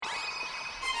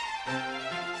Hey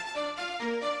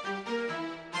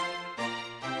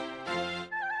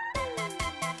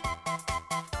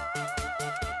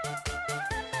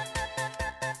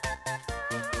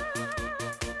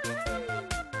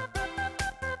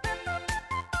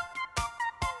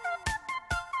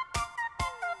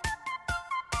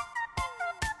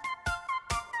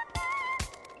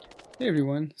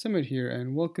everyone, Summit here,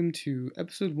 and welcome to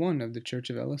episode 1 of the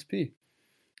Church of LSP.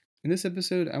 In this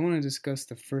episode, I want to discuss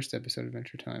the first episode of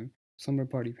Adventure Time, Slumber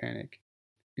Party Panic.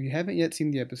 If you haven't yet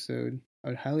seen the episode, I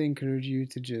would highly encourage you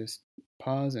to just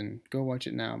pause and go watch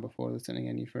it now before listening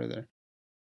any further.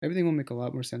 Everything will make a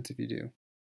lot more sense if you do.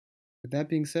 With that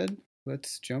being said,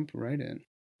 let's jump right in.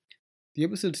 The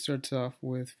episode starts off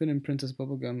with Finn and Princess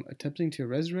Bubblegum attempting to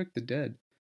resurrect the dead.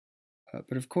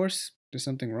 But of course, there's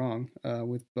something wrong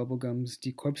with Bubblegum's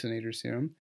decorpsinator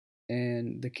serum,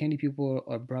 and the candy people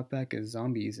are brought back as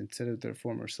zombies instead of their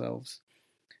former selves.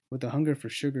 With a hunger for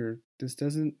sugar, this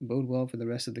doesn't bode well for the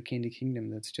rest of the Candy Kingdom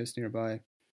that's just nearby.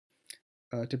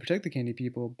 To protect the candy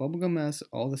people, Bubblegum asks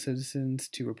all the citizens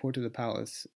to report to the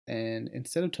palace, and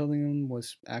instead of telling them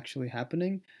what's actually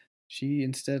happening, she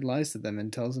instead lies to them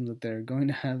and tells them that they're going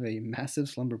to have a massive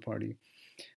slumber party.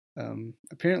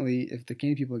 Apparently, if the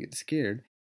candy people get scared,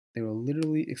 they will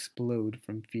literally explode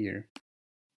from fear.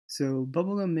 So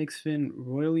Bubblegum makes Finn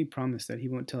royally promise that he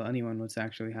won't tell anyone what's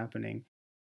actually happening,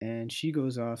 and she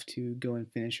goes off to go and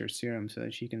finish her serum so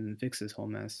that she can fix this whole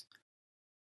mess.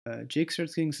 Jake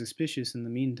starts getting suspicious in the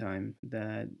meantime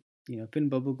that, Finn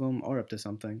and Bubblegum are up to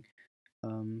something.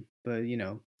 But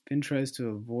Finn tries to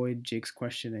avoid Jake's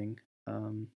questioning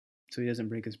so he doesn't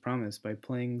break his promise by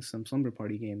playing some slumber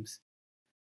party games.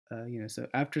 So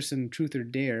after some truth or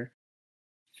dare,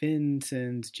 Finn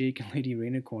sends Jake and Lady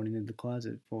Rainicorn into the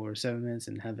closet for 7 minutes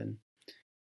in heaven.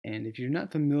 And if you're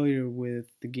not familiar with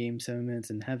the game 7 minutes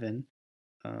in heaven,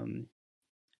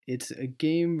 it's a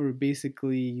game where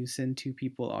basically you send two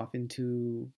people off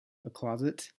into a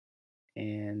closet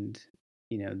and,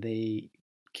 they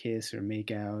kiss or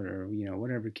make out or,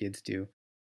 whatever kids do.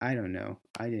 I don't know.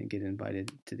 I didn't get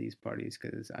invited to these parties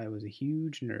because I was a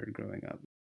huge nerd growing up.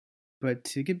 But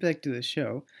to get back to the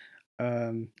show,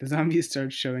 the zombies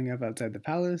start showing up outside the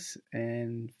palace,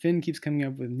 and Finn keeps coming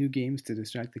up with new games to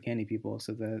distract the candy people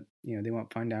so that they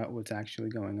won't find out what's actually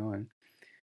going on.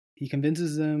 He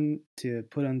convinces them to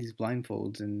put on these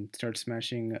blindfolds and start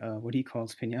smashing what he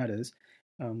calls piñatas,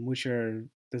 which are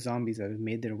the zombies that have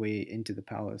made their way into the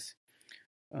palace.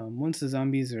 Once the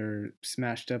zombies are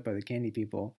smashed up by the candy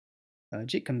people,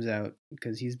 Jake comes out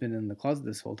because he's been in the closet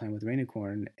this whole time with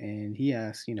Rainicorn, and he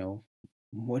asks,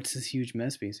 what's this huge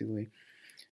mess, basically?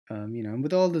 And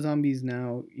with all the zombies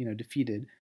now, defeated,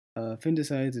 Finn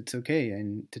decides it's okay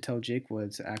and to tell Jake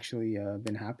what's actually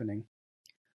been happening.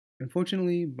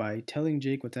 Unfortunately, by telling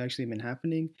Jake what's actually been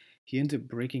happening, he ends up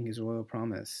breaking his royal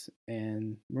promise,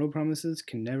 and royal promises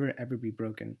can never ever be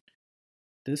broken.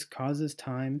 This causes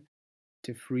time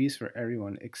to freeze for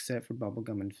everyone except for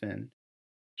Bubblegum and Finn.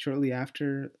 Shortly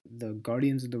after, the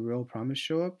Guardians of the Royal Promise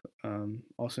show up,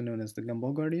 also known as the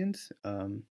Gumball Guardians,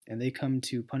 and they come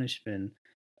to punish Finn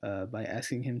by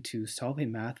asking him to solve a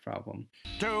math problem.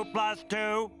 2 plus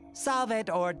 2. Solve it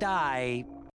or die.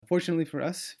 Fortunately for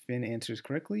us, Finn answers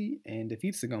correctly and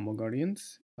defeats the Gumball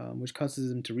Guardians, which causes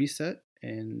them to reset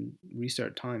and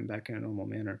restart time back in a normal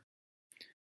manner.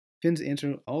 Finn's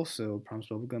answer also prompts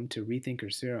Bubblegum to rethink her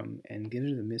serum and give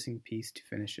her the missing piece to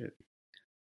finish it.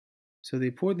 So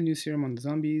they pour the new serum on the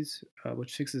zombies,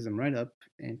 which fixes them right up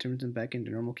and turns them back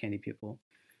into normal candy people.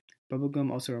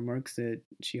 Bubblegum also remarks that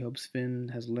she hopes Finn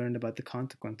has learned about the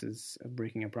consequences of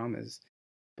breaking a promise,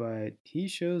 but he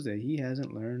shows that he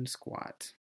hasn't learned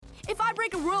squat. If I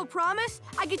break a royal promise,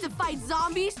 I get to fight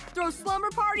zombies, throw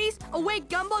slumber parties, awake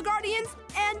Gumball Guardians,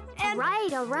 and... All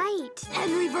right.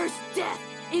 And reverse death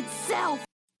itself!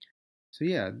 So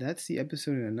yeah, that's the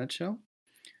episode in a nutshell.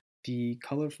 The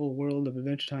colorful world of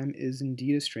Adventure Time is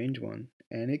indeed a strange one,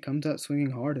 and it comes out swinging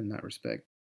hard in that respect.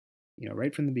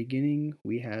 Right from the beginning,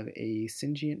 we have a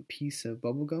sentient piece of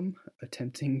bubblegum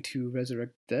attempting to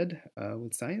resurrect the dead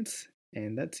with science,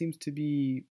 and that seems to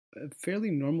be a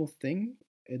fairly normal thing,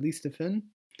 at least to Finn.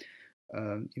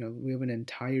 We have an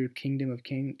entire kingdom of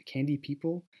candy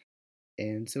people,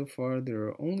 and so far there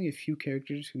are only a few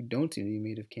characters who don't seem to be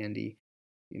made of candy.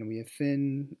 We have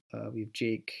Finn, we have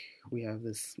Jake, we have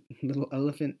this little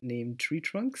elephant named Tree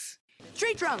Trunks.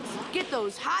 Tree Trunks, get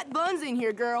those hot buns in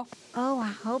here, girl. Oh, I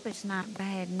hope it's not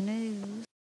bad news.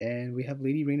 And we have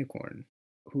Lady Rainicorn,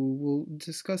 who we'll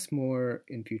discuss more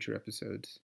in future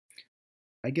episodes.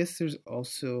 I guess there's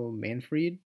also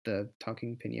Manfred, the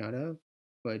talking piñata,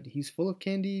 but he's full of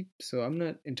candy, so I'm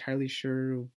not entirely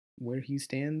sure where he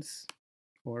stands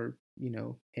or,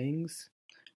 hangs.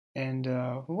 And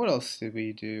what else did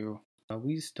we do?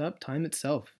 We stopped time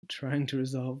itself, trying to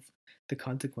resolve the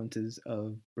consequences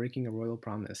of breaking a royal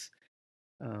promise.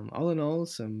 All in all,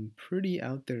 some pretty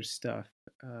out there stuff.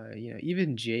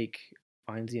 Even Jake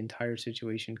finds the entire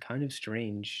situation kind of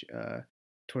strange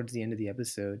towards the end of the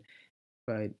episode,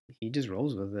 but he just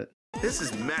rolls with it. This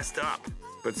is messed up,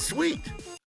 but sweet.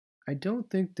 I don't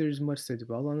think there's much to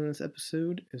dwell on in this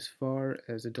episode as far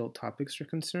as adult topics are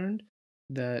concerned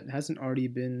that hasn't already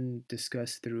been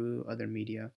discussed through other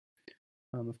media.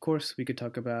 Of course, we could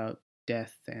talk about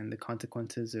death and the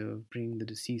consequences of bringing the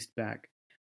deceased back,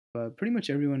 but pretty much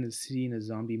everyone has seen a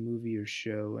zombie movie or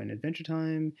show, and Adventure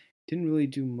Time didn't really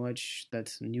do much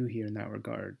that's new here in that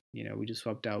regard. We just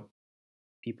swapped out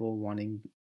people wanting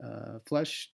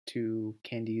flesh to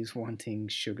candies wanting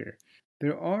sugar.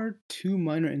 There are two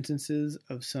minor instances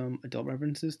of some adult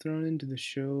references thrown into the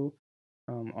show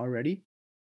already.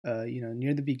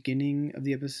 Near the beginning of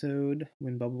the episode,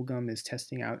 when Bubblegum is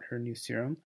testing out her new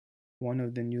serum, one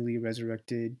of the newly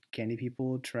resurrected candy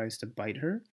people tries to bite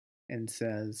her and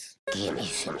says, "Give me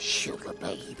some sugar,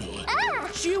 baby."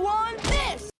 Chew on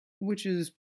this! Which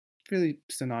is really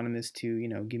synonymous to,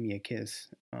 give me a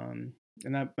kiss.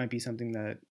 And that might be something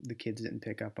that the kids didn't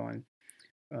pick up on.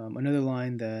 Another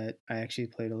line that I actually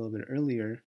played a little bit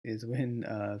earlier is when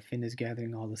Finn is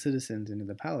gathering all the citizens into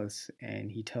the palace,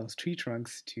 and he tells Tree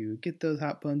Trunks to get those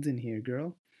hot buns in here,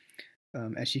 girl,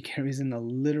 as she carries in a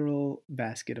literal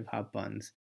basket of hot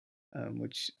buns,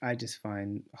 which I just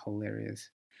find hilarious.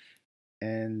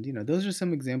 And, those are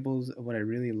some examples of what I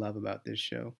really love about this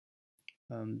show.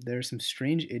 There are some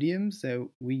strange idioms that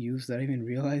we use without even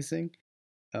realizing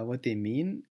what they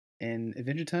mean, and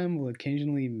Adventure Time will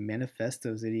occasionally manifest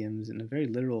those idioms in a very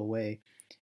literal way,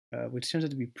 which turns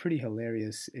out to be pretty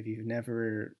hilarious if you've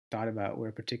never thought about where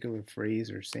a particular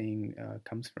phrase or saying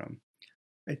comes from.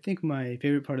 I think my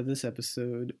favorite part of this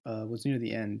episode was near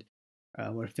the end,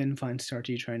 where Finn finds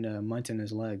Starchy trying to munch on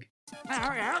his leg.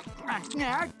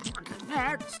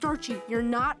 Starchy, you're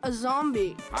not a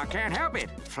zombie. I can't help it.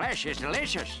 Flesh is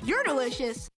delicious. You're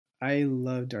delicious. I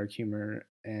love dark humor,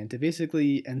 and to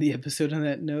basically end the episode on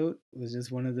that note was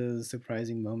just one of those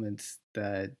surprising moments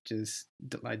that just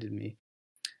delighted me.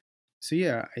 So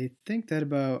yeah, I think that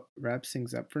about wraps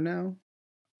things up for now.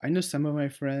 I know some of my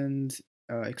friends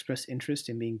expressed interest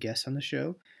in being guests on the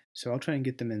show, so I'll try and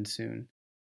get them in soon.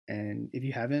 And if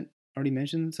you haven't already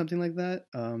mentioned something like that,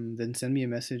 then send me a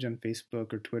message on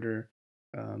Facebook or Twitter,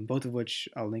 both of which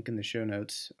I'll link in the show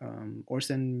notes, or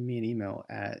send me an email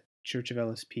at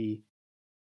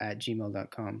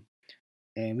churchoflsp@gmail.com,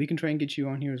 and we can try and get you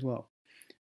on here as well.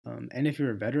 And if you're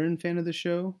a veteran fan of the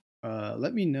show,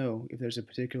 let me know if there's a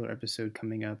particular episode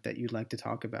coming up that you'd like to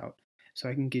talk about, so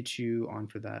I can get you on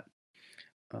for that.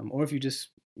 Or if you just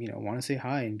want to say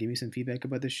hi and give me some feedback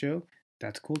about the show,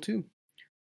 that's cool too.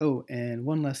 Oh, and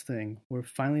one last thing, we're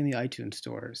finally in the iTunes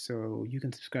store, so you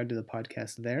can subscribe to the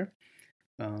podcast there.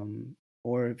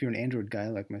 Or if you're an Android guy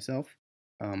like myself,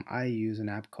 I use an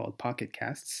app called Pocket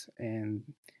Casts, and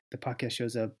the podcast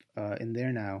shows up in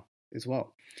there now as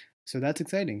well. So that's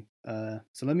exciting.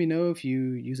 So let me know if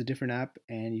you use a different app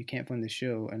and you can't find the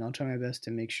show, and I'll try my best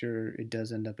to make sure it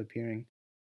does end up appearing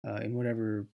in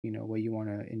whatever way you want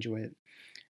to enjoy it.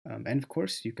 And of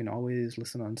course, you can always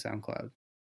listen on SoundCloud.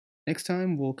 Next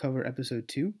time, we'll cover episode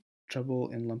 2, Trouble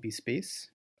in Lumpy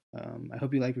Space. I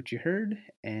hope you liked what you heard,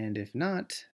 and if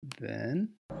not,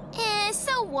 then...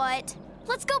 So what?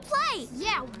 Let's go play!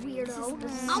 Yeah, weirdo.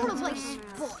 I wanna play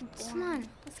sports. Come on,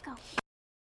 let's go.